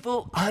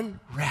civil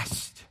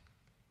unrest.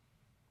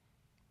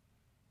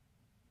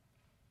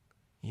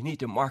 You need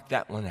to mark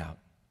that one out.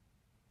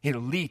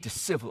 It'll lead to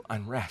civil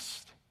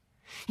unrest.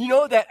 You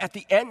know that at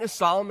the end of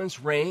Solomon's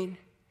reign,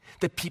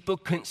 The people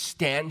couldn't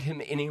stand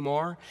him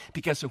anymore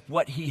because of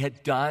what he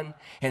had done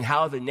and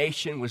how the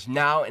nation was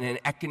now in an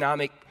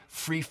economic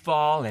free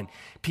fall and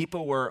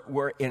people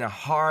were in a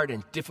hard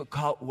and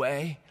difficult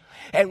way.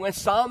 And when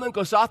Solomon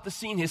goes off the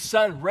scene, his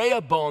son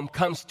Rehoboam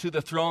comes to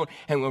the throne.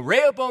 And when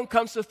Rehoboam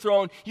comes to the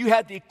throne, you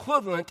had the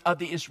equivalent of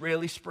the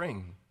Israeli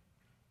Spring.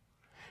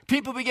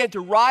 People began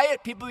to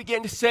riot. People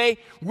began to say,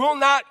 we'll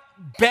not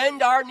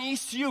bend our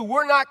knees to you.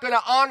 We're not going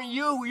to honor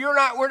you. We're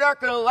not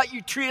going to let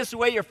you treat us the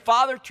way your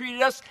father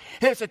treated us.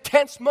 And it's a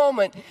tense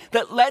moment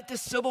that led to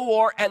civil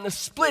war and the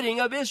splitting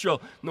of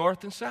Israel,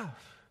 north and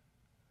south.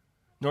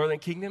 Northern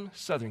kingdom,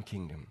 southern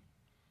kingdom.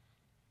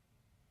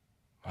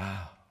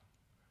 Wow.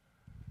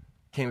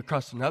 Came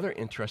across another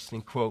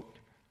interesting quote.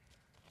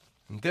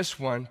 And this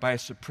one by a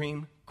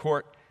Supreme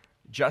Court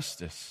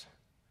justice.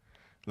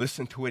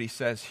 Listen to what he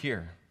says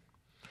here.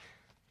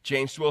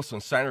 James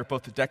Wilson, signer of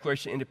both the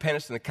Declaration of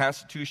Independence and the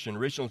Constitution,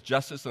 original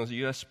justice on the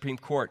U.S. Supreme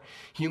Court.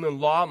 Human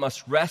law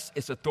must rest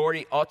its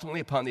authority ultimately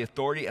upon the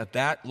authority of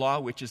that law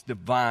which is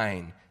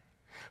divine.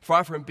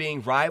 Far from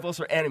being rivals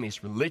or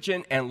enemies,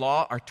 religion and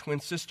law are twin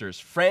sisters,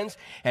 friends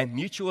and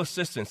mutual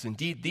assistance.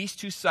 Indeed, these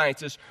two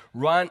sciences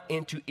run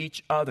into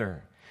each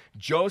other.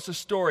 Joseph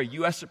Story,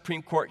 U.S.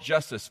 Supreme Court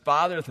Justice,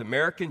 father of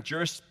American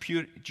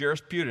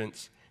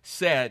jurisprudence,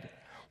 said,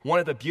 one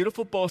of the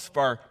beautiful boasts of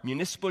our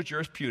municipal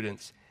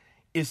jurisprudence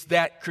is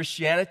that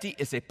Christianity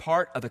is a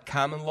part of the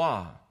common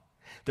law.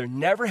 There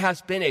never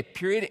has been a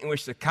period in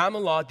which the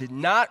common law did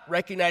not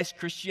recognize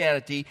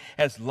Christianity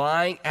as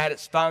lying at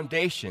its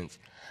foundations.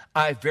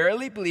 I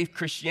verily believe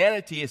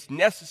Christianity is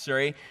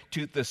necessary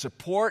to the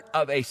support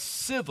of a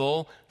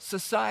civil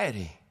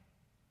society.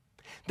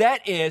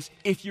 That is,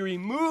 if you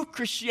remove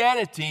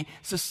Christianity,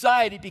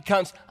 society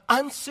becomes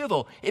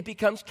uncivil. It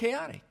becomes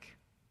chaotic.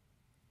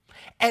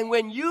 And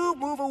when you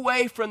move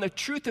away from the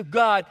truth of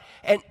God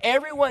and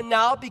everyone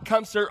now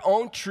becomes their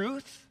own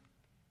truth,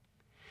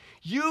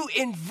 you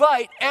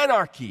invite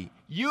anarchy.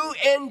 You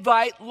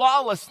invite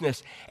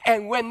lawlessness.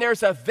 And when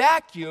there's a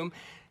vacuum,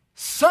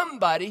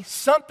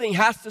 something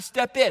has to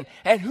step in.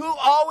 And who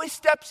always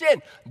steps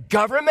in?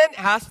 Government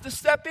has to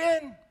step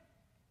in.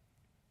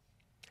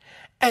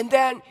 And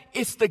then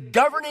it's the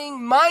governing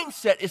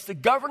mindset, it's the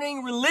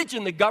governing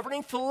religion, the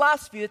governing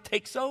philosophy that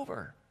takes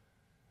over.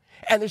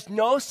 And there's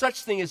no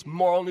such thing as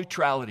moral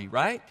neutrality,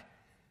 right?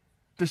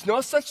 There's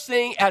no such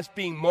thing as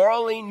being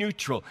morally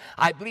neutral.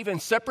 I believe in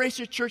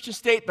separation of church and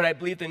state, but I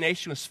believe the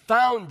nation was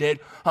founded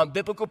on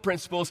biblical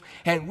principles,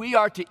 and we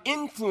are to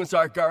influence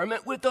our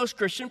government with those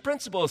Christian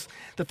principles.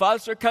 The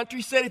fathers of our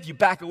country said, if you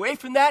back away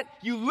from that,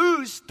 you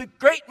lose the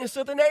greatness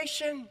of the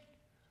nation.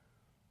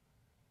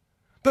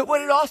 But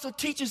what it also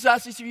teaches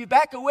us is if you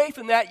back away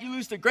from that, you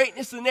lose the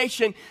greatness of the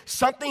nation.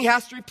 Something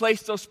has to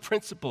replace those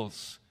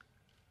principles.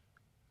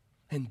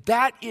 And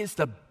that is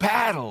the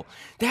battle.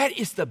 That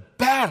is the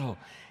battle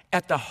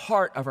at the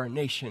heart of our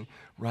nation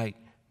right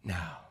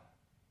now.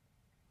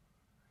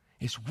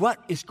 Is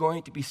what is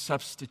going to be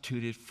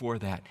substituted for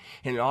that?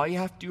 And all you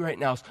have to do right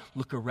now is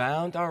look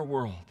around our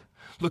world.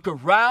 Look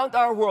around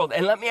our world.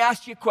 And let me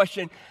ask you a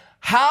question.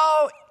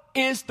 How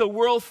is the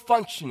world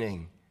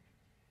functioning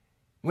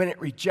when it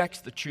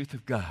rejects the truth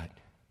of God?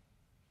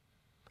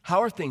 How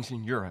are things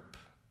in Europe?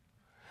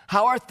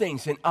 How are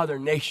things in other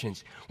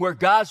nations where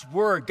God's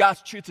word,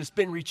 God's truth has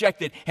been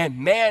rejected and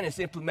man has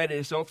implemented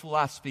his own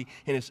philosophy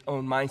and his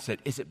own mindset?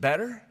 Is it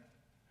better?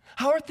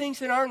 How are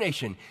things in our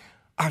nation?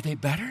 Are they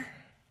better?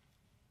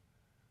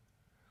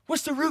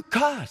 What's the root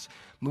cause?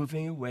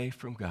 Moving away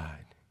from God.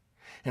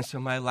 And so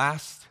my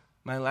last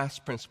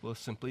principle is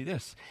simply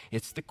this.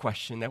 It's the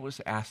question that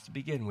was asked to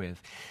begin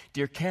with.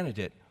 Dear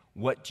candidate,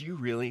 what do you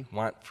really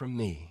want from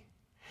me?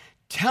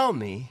 Tell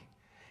me,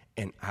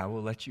 and I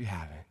will let you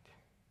have it.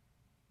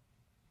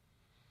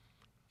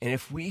 And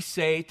if we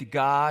say to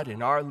God,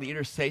 and our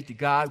leaders say to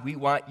God, we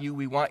want you,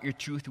 we want your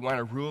truth, we want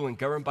to rule and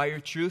govern by your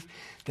truth,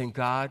 then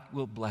God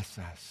will bless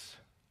us.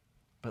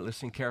 But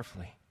listen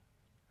carefully.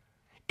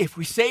 If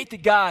we say to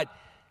God,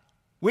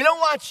 we don't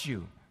want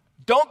you,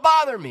 don't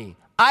bother me,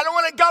 I don't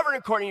want to govern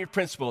according to your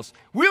principles,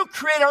 we'll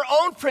create our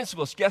own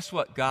principles, guess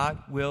what?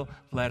 God will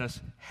let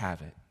us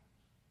have it.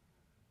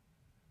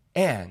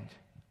 And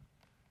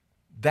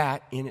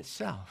that in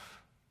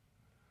itself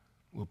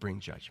will bring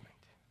judgment.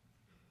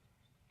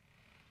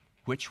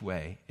 Which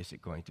way is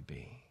it going to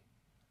be?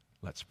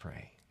 Let's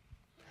pray.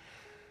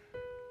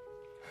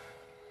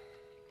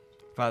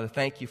 Father,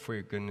 thank you for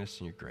your goodness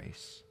and your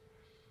grace.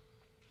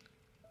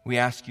 We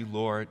ask you,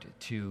 Lord,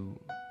 to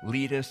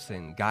lead us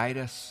and guide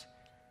us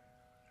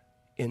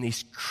in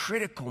these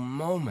critical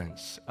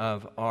moments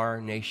of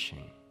our nation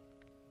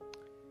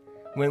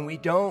when we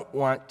don't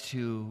want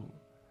to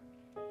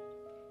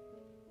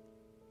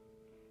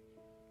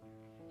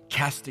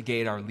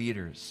castigate our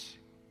leaders,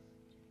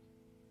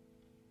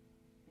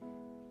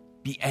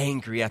 be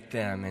angry at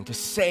them, and to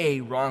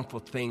say wrongful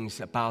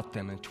things about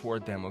them and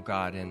toward them, oh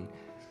God, and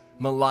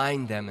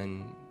malign them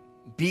and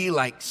be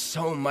like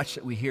so much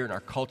that we hear in our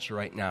culture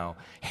right now,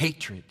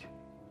 hatred.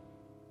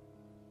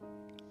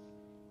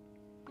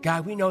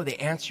 God, we know the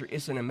answer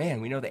isn't a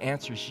man. We know the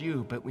answer is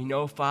you. But we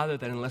know, Father,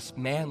 that unless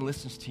man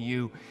listens to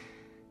you,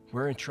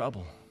 we're in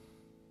trouble.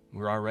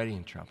 We're already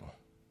in trouble.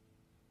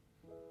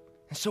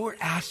 And so we're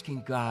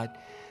asking, God,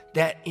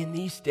 that in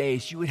these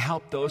days you would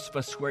help those of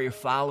us who are your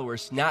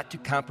followers not to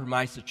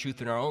compromise the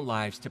truth in our own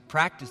lives, to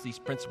practice these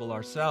principles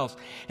ourselves,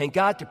 and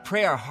God, to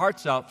pray our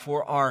hearts out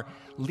for our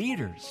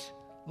leaders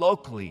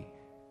locally,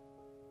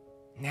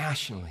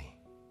 nationally,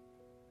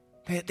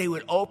 that they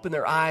would open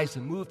their eyes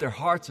and move their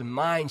hearts and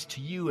minds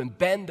to you and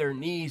bend their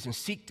knees and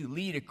seek to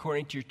lead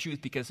according to your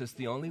truth, because it's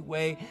the only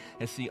way,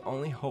 it's the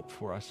only hope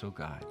for us, oh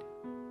God.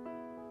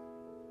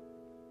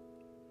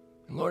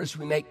 Lord, as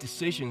we make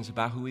decisions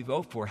about who we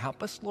vote for,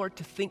 help us, Lord,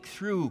 to think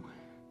through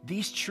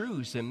these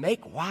truths and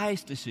make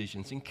wise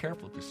decisions and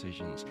careful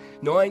decisions,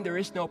 knowing there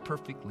is no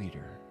perfect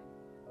leader.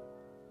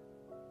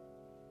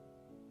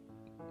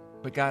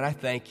 But God, I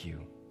thank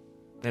you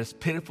that as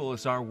pitiful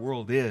as our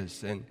world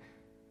is, and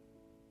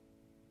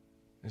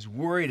as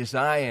worried as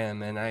I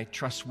am, and I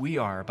trust we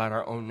are about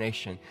our own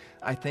nation,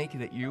 I thank you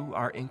that you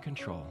are in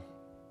control.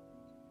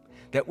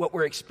 That what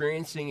we're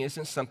experiencing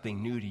isn't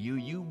something new to you.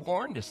 You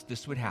warned us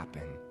this would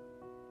happen.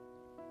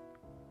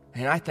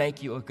 And I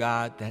thank you, oh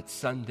God, that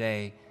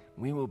someday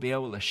we will be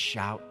able to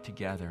shout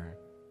together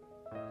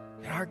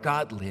that our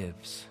God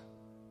lives,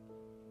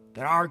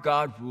 that our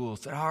God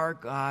rules, that our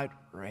God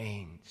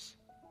reigns.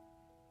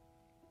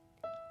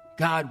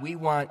 God, we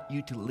want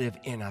you to live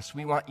in us.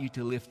 We want you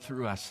to live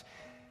through us.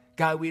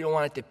 God, we don't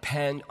want to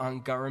depend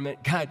on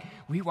government. God,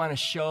 we want to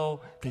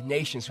show the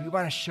nations, we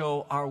want to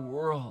show our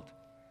world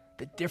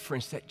the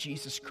difference that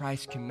Jesus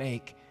Christ can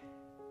make.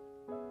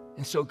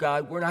 And so,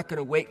 God, we're not going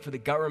to wait for the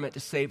government to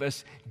save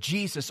us.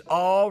 Jesus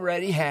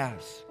already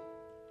has.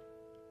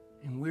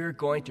 And we're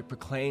going to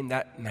proclaim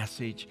that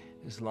message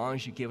as long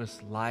as you give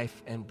us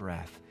life and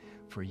breath.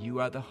 For you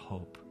are the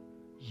hope.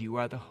 You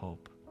are the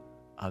hope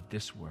of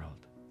this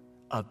world,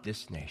 of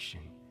this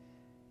nation.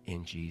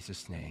 In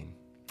Jesus' name,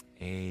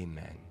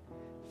 amen.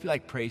 If you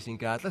like praising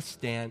God, let's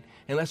stand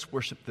and let's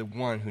worship the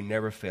one who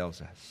never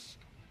fails us.